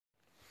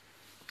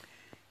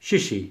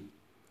Shishi.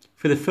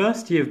 For the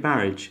first year of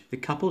marriage, the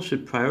couple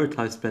should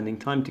prioritize spending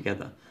time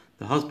together.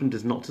 The husband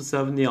is not to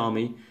serve in the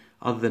army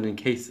other than in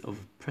case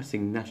of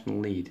pressing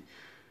national need.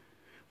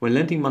 When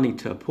lending money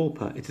to a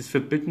pauper, it is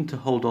forbidden to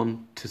hold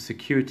on to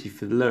security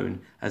for the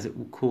loan, as it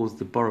will cause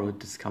the borrower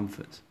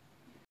discomfort.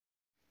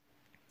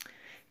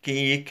 כי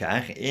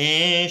ייקח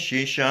איש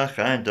אישה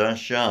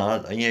חדשה,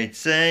 לא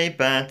יצא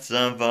בת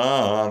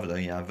זבב, לא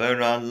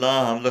יעבור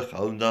עליו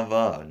לכל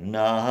דבר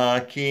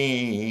נקי.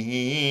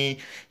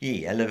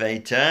 יהיה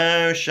לביתו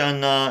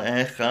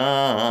שנה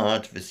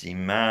אחת,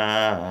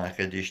 ושימח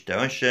את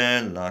אשתו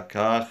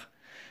שלקח,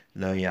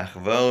 לא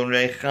יחבול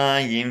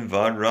רחיים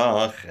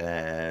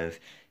ורחב,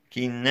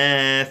 כי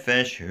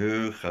נפש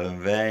הוא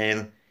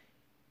חובל.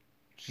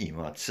 כי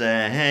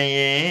מוצא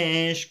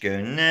איש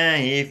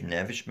גנב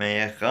נפש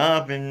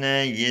מאחיו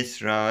בני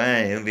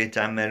ישראל,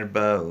 ויתעמר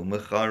בו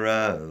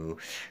ומכרו,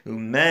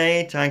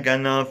 ומת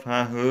הגנב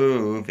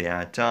ההוא,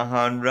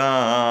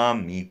 והטהרה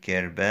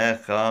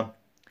מקרבך.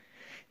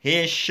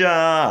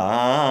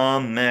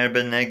 הישמר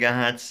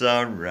בנגע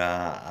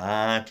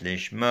הצרת,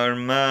 לשמור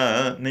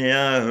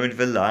מאוד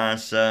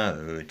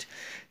ולעשות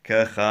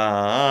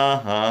ככה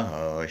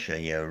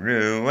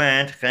שיראו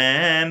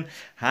אתכם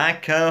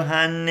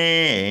הכהנים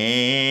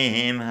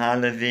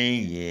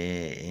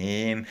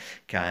הלוויים,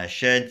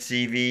 כאשר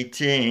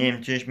ציוויתם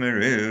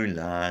תשמרו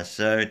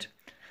לעשות.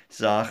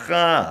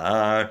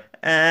 זכר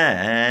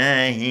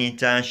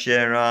את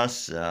אשר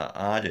עשה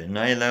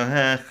אדוני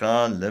אלוהיך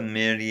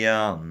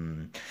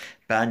למרים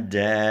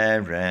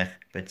בדרך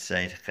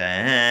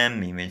בצאתכם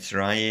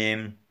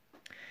ממצרים.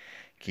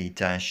 כי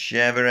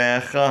תשב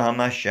רעך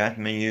משת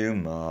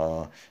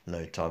מיומה, לא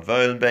תבוא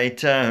אל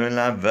ביתו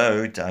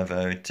לאבות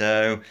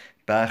אבותו,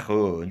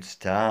 בחוץ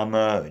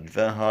תעמוד,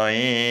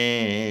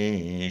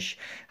 והאיש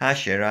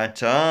אשר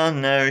אתה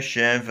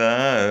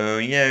נושבו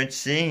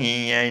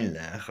יוציא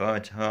אליך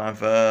את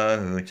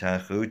האבות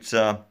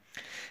החוצה.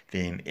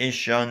 ואם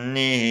איש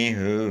עני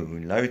הוא,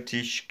 לא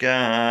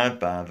תשכח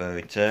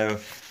באבותו,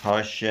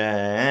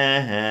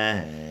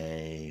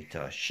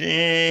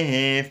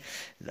 תושיב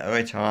לו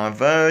את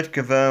האבות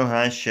כבוא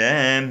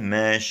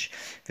השמש,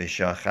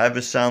 ושכב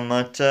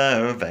בשלמתו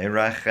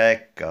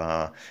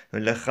וירחקה,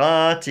 ולך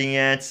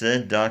תהיה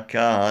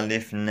צדקה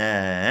לפני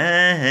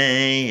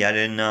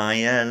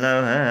אדוני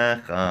אלוהיך.